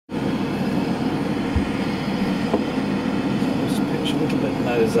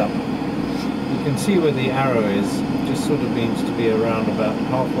nose up. You can see where the arrow is. It just sort of means to be around about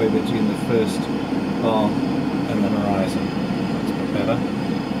halfway between the first bar and the horizon. That's a bit better.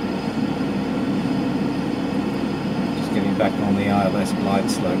 Just getting back on the ILS glide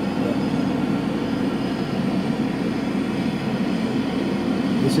slope.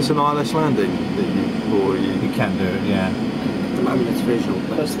 Is this an ILS landing that You can do it, yeah. At the moment it's visual,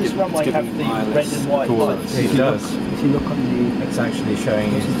 but does this runway have the red and white lights? It does. If you look on the... It's actually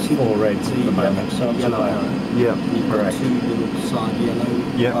showing four reds at the moment. So yellow arrow. Yeah. You've got Correct. two little side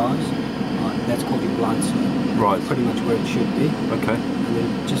yellow bars. That's called your blind slope. Right. Pretty much where it should be. Okay. And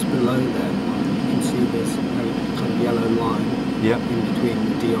then just below that, you can see there's a kind of yellow line in between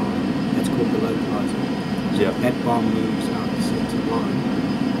the DR. That's called the localizer. So that bar moves out the center line.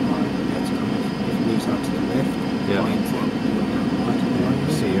 That's kind of, if it moves out to the left, right.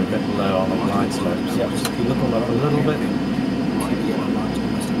 You see you're a bit low on the glide slopes. Yep. If you look on that a little bit. the yellow line's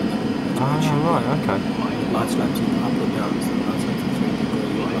almost in the middle. Right, okay. Light slopes in up or down, so light slopes in 3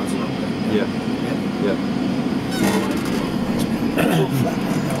 degree, light slope going down.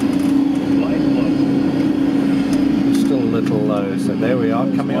 It's still a little low, so there we are,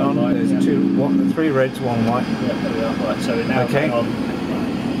 coming on. There's three reds, one white. Yeah, there we are. Right, so we're now going on.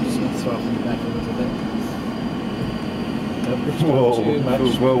 Just throwing back a little bit. Whoa, it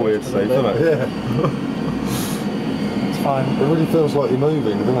feels well weird, Steve, doesn't it? Yeah. It's fine. It really feels like you're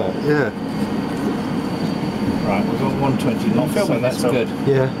moving, doesn't it? Yeah. Right, we've got 120 knots, so that's good.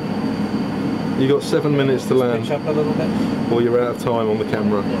 Yeah. You got 7 minutes to land, Pitch up a little bit. or you're out of time on the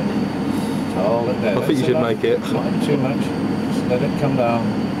camera. Hold it there. I think you should make it. Not too much. Just let it come down.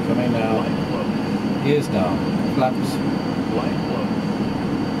 Coming down. Ears down. Flaps.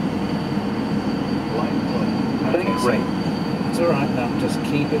 Okay, great. It's alright now. Just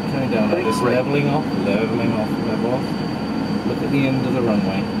keep it coming down. Now just leveling off, level off. Look at the end of the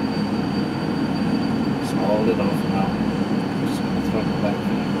runway. Just hold it off now. I'm just going to throw it back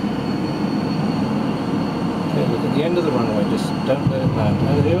for you. Okay, look at the end of the runway, just don't let it land.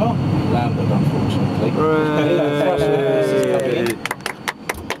 Oh, there you are. Landed, unfortunately.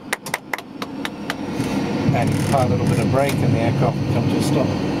 And you apply a little bit of brake and the aircraft will come to a stop.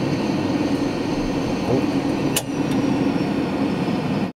 Oh.